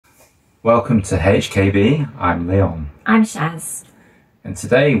Welcome to HKB, I'm Leon. I'm Shaz. And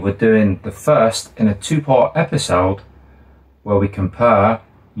today we're doing the first in a two-part episode where we compare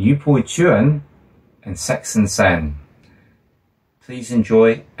Yu Pui Tsuen and Sex and Zen. Please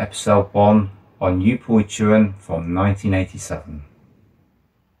enjoy episode 1 on Yu Pui Tsuen from 1987.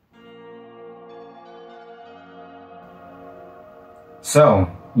 So,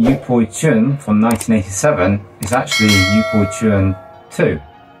 Yu Pui Tsuen from 1987 is actually Yu Pui Tsuen II.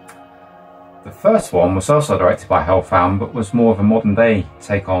 The first one was also directed by Hell Fan, but was more of a modern day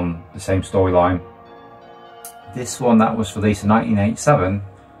take on the same storyline. This one that was released in 1987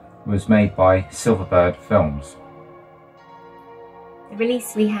 was made by Silverbird Films. The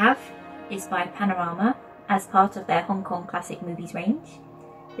release we have is by Panorama as part of their Hong Kong Classic Movies range.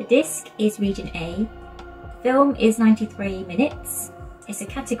 The disc is Region A. The film is 93 minutes. It's a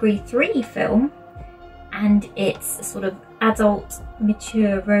Category 3 film and it's a sort of adult,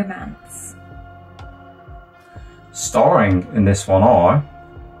 mature romance. Starring in this one are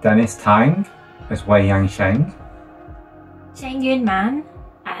Dennis Tang as Wei Yangsheng, Cheng Yun Man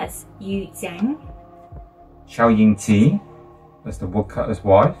as Yu Zhang, Xiao Ying-Ti as the woodcutter's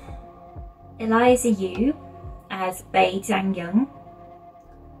wife, Eliza Yu as Bei Zhang-Young,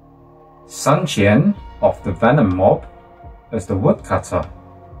 Sun Qian of the Venom Mob as the woodcutter,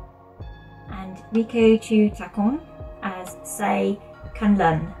 and Rico Chu Takon as Sei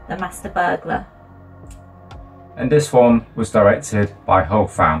Kanlun, the master burglar. and this one was directed by Ho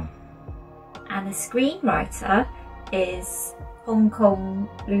Fan. And the screenwriter is Hong Kong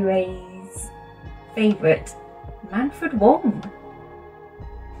Blu-ray's favourite, Manfred Wong.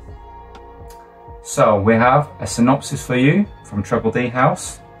 So we have a synopsis for you from Triple D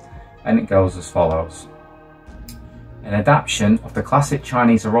House, and it goes as follows. An adaptation of the classic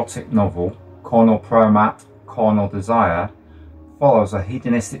Chinese erotic novel Carnal Prayer Mat, Carnal Desire follows a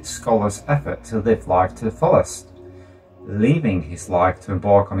hedonistic scholar's effort to live life to the fullest. Leaving his life to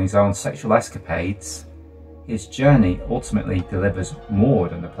embark on his own sexual escapades, his journey ultimately delivers more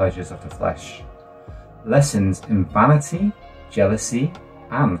than the pleasures of the flesh. Lessons in vanity, jealousy,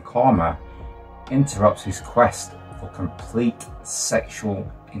 and karma interrupts his quest for complete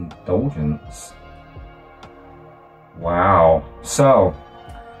sexual indulgence. Wow. So,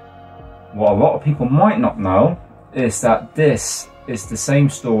 what a lot of people might not know is that this is the same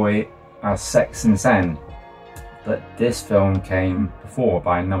story as Sex and Zen, but this film came before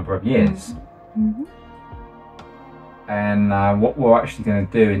by a number of years. Mm-hmm. And what we're actually going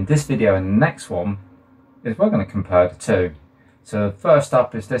to do in this video and the next one is we're going to compare the two. So first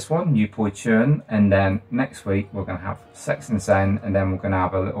up is this one, Yu Pui Tsuen, and then next week we're going to have Sex and Zen, and then we're going to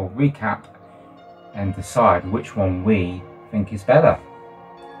have a little recap and decide which one we think is better.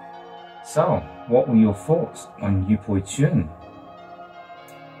 So, what were your thoughts on Yu Pui Tsuen?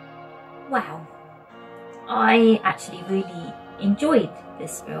 Wow. I actually really enjoyed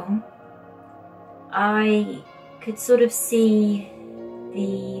this film. I could sort of see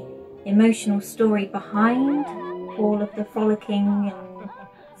the emotional story behind all of the frolicking and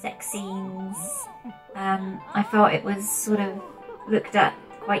sex scenes. I felt it was sort of looked at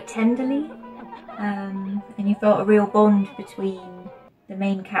quite tenderly, and you felt a real bond between the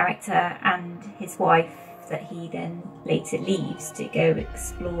main character and his wife that he then later leaves to go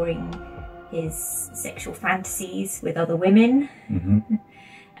exploring his sexual fantasies with other women.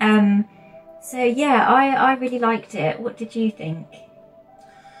 Mm-hmm. So yeah, I really liked it. What did you think?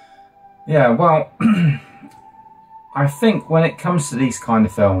 Yeah, well, I think when it comes to these kind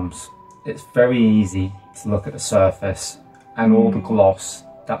of films, it's very easy to look at the surface and all the gloss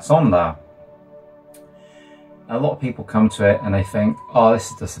that's on there. A lot of people come to it and they think, oh,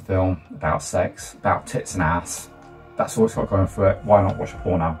 this is just a film about sex, about tits and ass. That's all it's got going for it. Why not watch a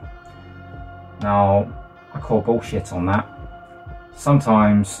porno? Now, I call bullshit on that.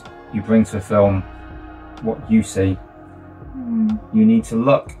 Sometimes you bring to a film what you see. You need to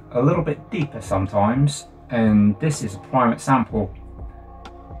look a little bit deeper sometimes, and this is a prime example.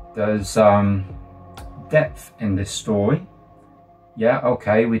 There's depth in this story. Yeah,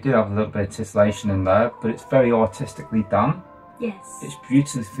 okay, we do have a little bit of titillation in there, but it's very artistically done. Yes. It's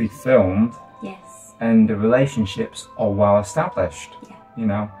beautifully filmed. Yes. And the relationships are well established. Yeah. You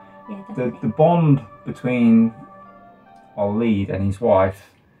know, Yeah, the bond between our lead and his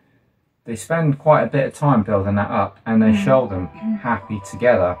wife, they spend quite a bit of time building that up, and they show them happy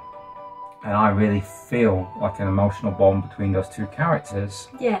together. And I really feel like an emotional bond between those two characters.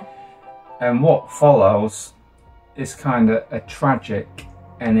 Yeah. And what follows is kind of a tragic,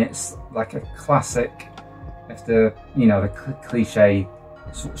 and it's like a classic of the, you know, the cliche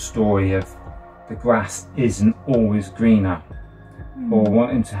sort of story of the grass isn't always greener. or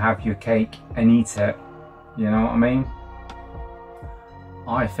wanting to have your cake and eat it. You know what I mean?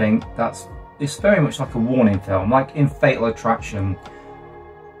 I think it's very much like a warning film, like in Fatal Attraction,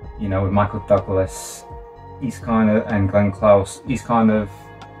 you know, with Michael Douglas, and Glenn Close,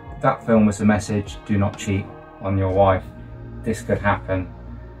 that film was a message: do not cheat on your wife. This could happen.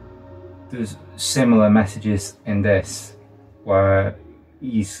 There's similar messages in this, where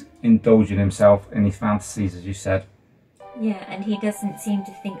he's indulging himself in his fantasies, as you said. Yeah, and he doesn't seem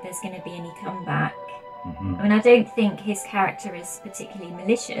to think there's going to be any comeback. I mean, I don't think his character is particularly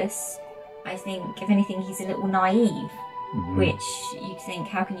malicious. I think, if anything, he's a little naive, which you'd think,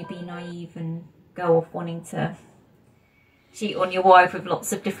 how can you be naive and go off wanting to cheat on your wife with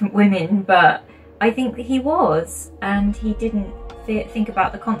lots of different women? But I think that he was, and he didn't think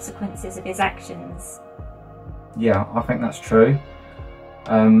about the consequences of his actions. Yeah, I think that's true.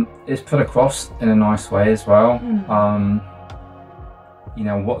 It's put across in a nice way as well. You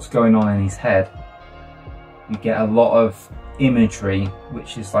know, what's going on in his head. You get a lot of imagery,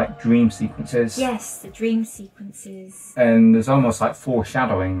 which is like dream sequences. Yes, the dream sequences. And there's almost like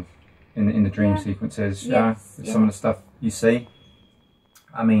foreshadowing in the dream sequences. Some of the stuff you see.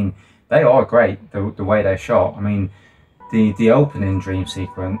 I mean, they are great, the way they're shot. I mean, the opening dream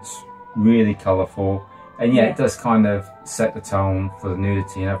sequence, really colourful. And it does kind of set the tone for the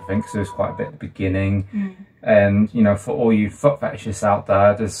nudity and everything, because there's quite a bit at the beginning. And, you know, for all you foot fetishists out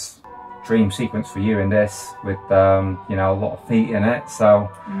there, there's dream sequence for you in this with you know, a lot of feet in it, so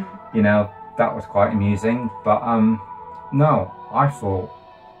you know, that was quite amusing. But no, I thought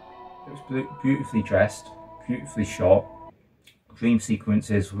it was beautifully dressed, beautifully shot. Dream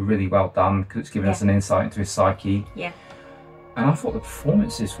sequences were really well done, because it's given us an insight into his psyche. And I thought the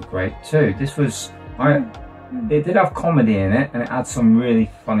performances were great too. This was it did have comedy in it, and it had some really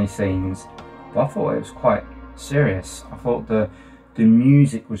funny scenes, but I thought it was quite serious. I thought the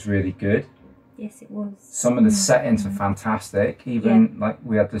music was really good. Yes, it was. Some of the settings are fantastic. Even like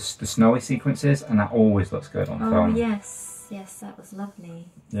we had the snowy sequences, and that always looks good on film. Oh yes, that was lovely.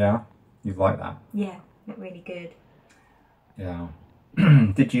 Yeah, you like that? Yeah, looked really good. Yeah.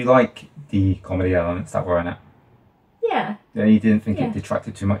 Did you like the comedy elements that were in it? Yeah. Yeah, you didn't think it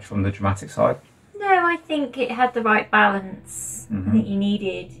detracted too much from the dramatic side? No, I think it had the right balance. I think you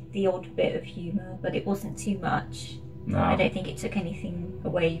needed the odd bit of humour, but it wasn't too much. No. I don't think it took anything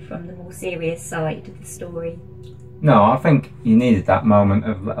away from the more serious side of the story. No, I think you needed that moment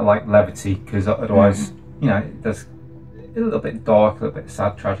of like levity, because otherwise, you know, there's a little bit dark, a little bit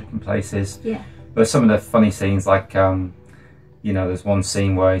sad, tragic in places. Yeah. But some of the funny scenes, like you know, there's one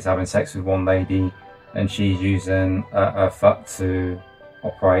scene where he's having sex with one lady, and she's using her foot to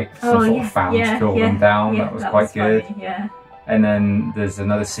operate some sort of fan to cool them down. That was quite good. Funny, yeah. And then there's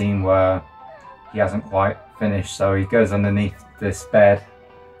another scene where he hasn't quite finished, so he goes underneath this bed.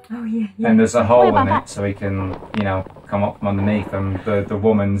 Oh yeah. And there's a hole in it, so he can, you know, come up from underneath. And the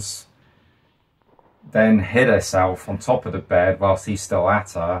woman's then hid herself on top of the bed whilst he's still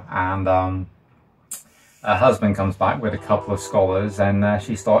at her. And her husband comes back with a couple of scholars, and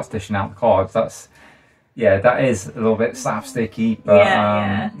she starts dishing out the cards. That is a little bit slapsticky,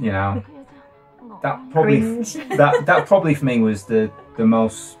 but you know, that probably for me was the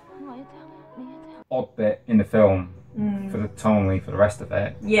most odd bit in the film for the rest of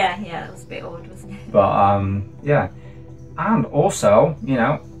it. Yeah, that was a bit odd, wasn't it? But yeah, and also, you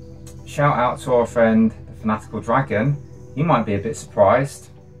know, shout out to our friend the Fanatical Dragon. He might be a bit surprised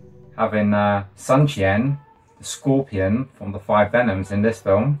having Sun Qian, the Scorpion from the Five Venoms, in this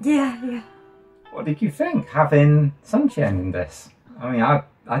film. Yeah. What did you think, having Sun Qian in this? I mean, I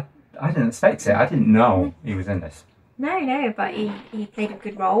didn't expect it. I didn't know he was in this. No, but he played a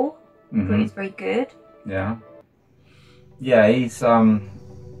good role. I thought he was very good. Yeah, he's I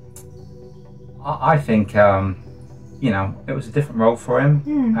think you know, it was a different role for him.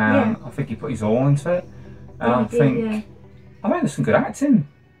 I think he put his all into it. And I think there's some good acting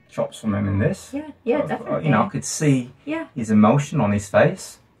chops from him in this. Yeah, definitely. You know, I could see his emotion on his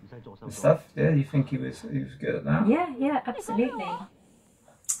face and stuff. Yeah, you think he was good at that? Yeah, absolutely.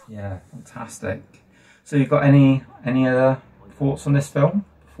 Yeah, fantastic. So you've got any other thoughts on this film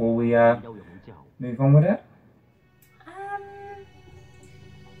before we move on with it?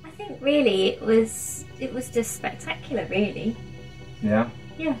 I think really it was just spectacular, really. Yeah.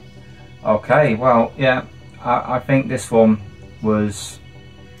 Yeah. Okay, well, yeah, I think this one was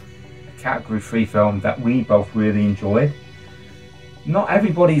a Category 3 film that we both really enjoyed. Not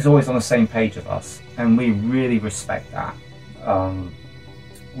everybody's always on the same page with us, and we really respect that.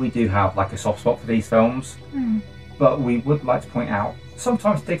 We do have like a soft spot for these films, but we would like to point out,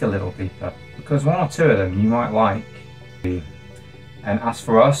 sometimes dig a little deeper, because one or two of them you might like. And as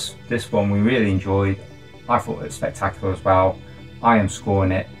for us, this one we really enjoyed. I thought it was spectacular as well. I am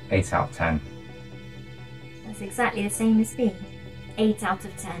scoring it 8 out of 10. That's exactly the same as me. 8 out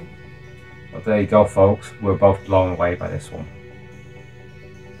of 10. But there you go folks, we're both blown away by this one.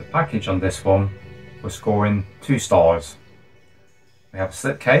 The package on this one, we're scoring 2 stars. We have a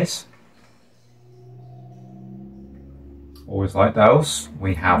slipcase. Always like those.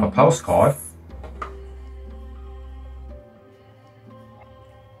 We have a postcard.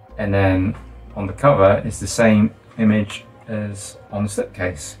 And then on the cover is the same image as on the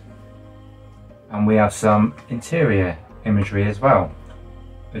slipcase. And we have some interior imagery as well,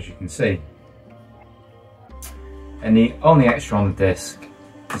 as you can see. And the only extra on the disc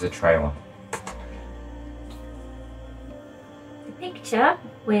is a trailer. The picture,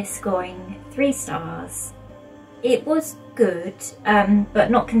 we're scoring 3 stars. It was good,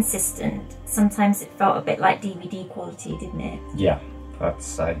 but not consistent. Sometimes it felt a bit like DVD quality, didn't it? Yeah, fair to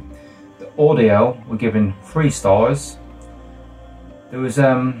say. The audio, we're giving 3 stars. There was,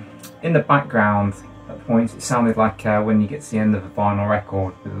 in the background, at points, it sounded like when you get to the end of a vinyl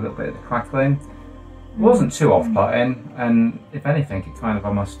record with a little bit of the crackling. It wasn't too off-putting, and if anything, it kind of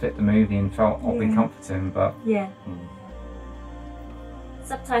almost fit the movie and felt oddly comforting, but... Yeah.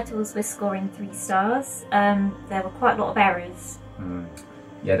 Subtitles, we're scoring 3 stars. There were quite a lot of errors.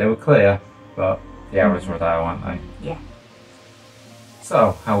 Yeah, they were clear, but the errors were there, weren't they? Yeah.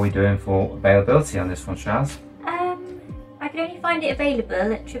 So, how are we doing for availability on this one, Shaz? I could only find it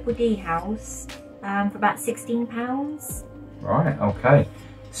available at Triple D House for about £16. Right, okay.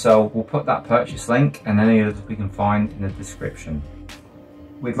 So we'll put that purchase link and any others we can find in the description.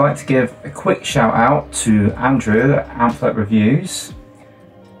 We'd like to give a quick shout out to Andrew at Amplet Reviews.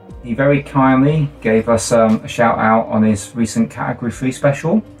 He very kindly gave us a shout out on his recent Category 3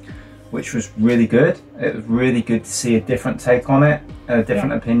 special, which was really good. It was really good to see a different take on it, a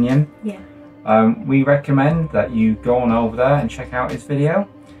different opinion. Yeah. We recommend that you go on over there and check out his video.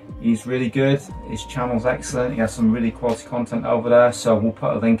 He's really good, his channel's excellent, he has some really quality content over there, so we'll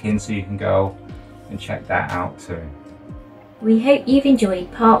put a link in so you can go and check that out too. We hope you've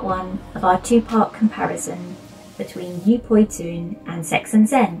enjoyed part 1 of our 2-part comparison between Yu Pui Tsuen and Sex and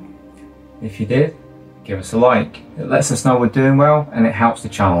Zen. If you did, give us a like. It lets us know we're doing well and it helps the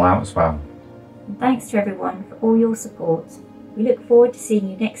channel out as well. And thanks to everyone for all your support. We look forward to seeing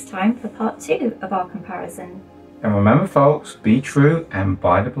you next time for part 2 of our comparison. And remember folks, be true and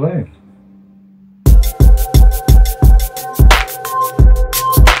buy the blue.